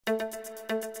Okay.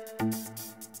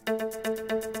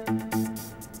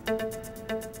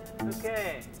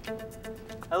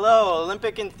 Hello,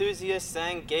 Olympic enthusiasts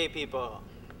and gay people.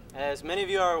 As many of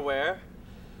you are aware,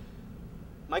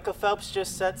 Michael Phelps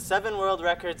just set 7 world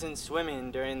records in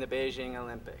swimming during the Beijing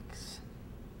Olympics.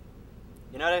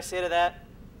 You know what I say to that?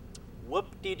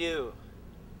 Whoop-de-doo.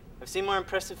 I've seen more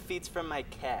impressive feats from my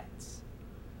cats.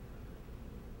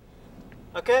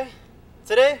 Okay,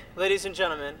 today, ladies and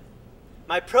gentlemen,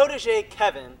 my protege,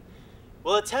 Kevin,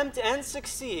 will attempt and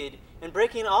succeed in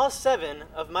breaking all 7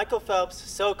 of Michael Phelps'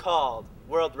 so-called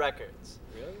world records.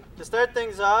 Really? To start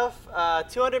things off,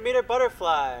 200-meter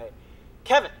butterfly.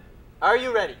 Kevin, are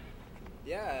you ready?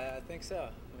 Yeah, I think so.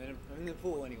 I mean, I'm in the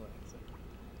pool anyway.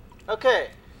 So. Okay.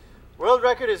 World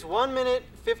record is 1 minute,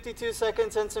 52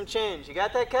 seconds and some change. You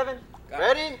got that, Kevin? Got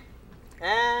Ready? it.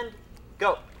 And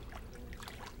go.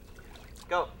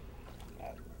 Go.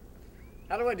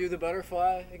 How do I do the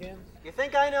butterfly again? You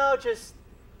think I know? Just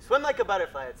swim like a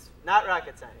butterfly. It's not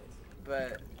rocket science.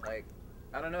 But, like,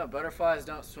 I don't know. Butterflies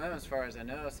don't swim as far as I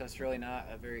know, so that's really not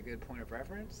a very good point of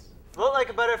reference. Float like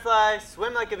a butterfly,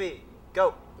 swim like a bee.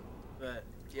 Go. But,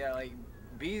 yeah, like,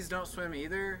 bees don't swim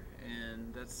either,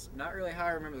 and that's not really how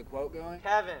I remember the quote going.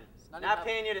 Kevin, Not not even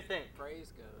paying you to think.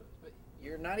 Phrase goes. But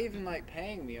you're not even, like,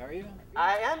 paying me, are you?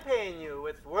 I am paying you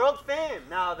with world fame.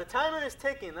 Now, the timer is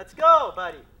ticking. Let's go,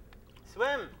 buddy.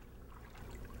 Swim.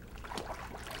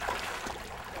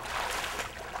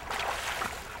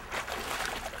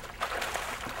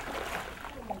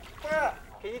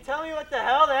 Can you tell me what the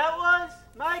hell that was?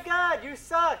 My God, you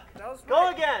suck. That was Go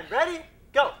again. Ready?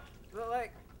 Go. But,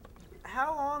 like,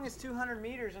 how long is 200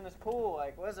 meters in this pool?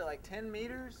 Like, what is it, like 10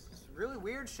 meters? It's really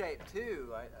weird shape, too.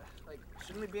 Like,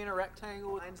 shouldn't we be in a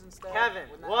rectangle with lines and stuff? Kevin,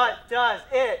 Wouldn't that what help? does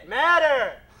it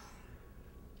matter?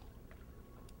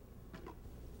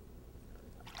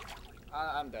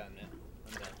 I'm done, man.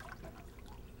 I'm done.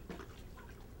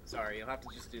 Sorry, you'll have to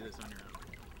just do this on your own.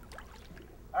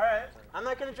 All right. I'm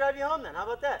not going to drive you home then. How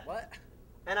about that? What?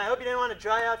 And I hope you didn't want to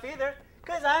dry off either,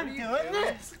 because I'm What are you doing doing?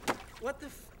 this. What the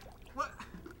what?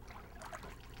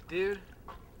 Dude,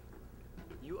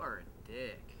 you are a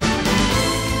dick.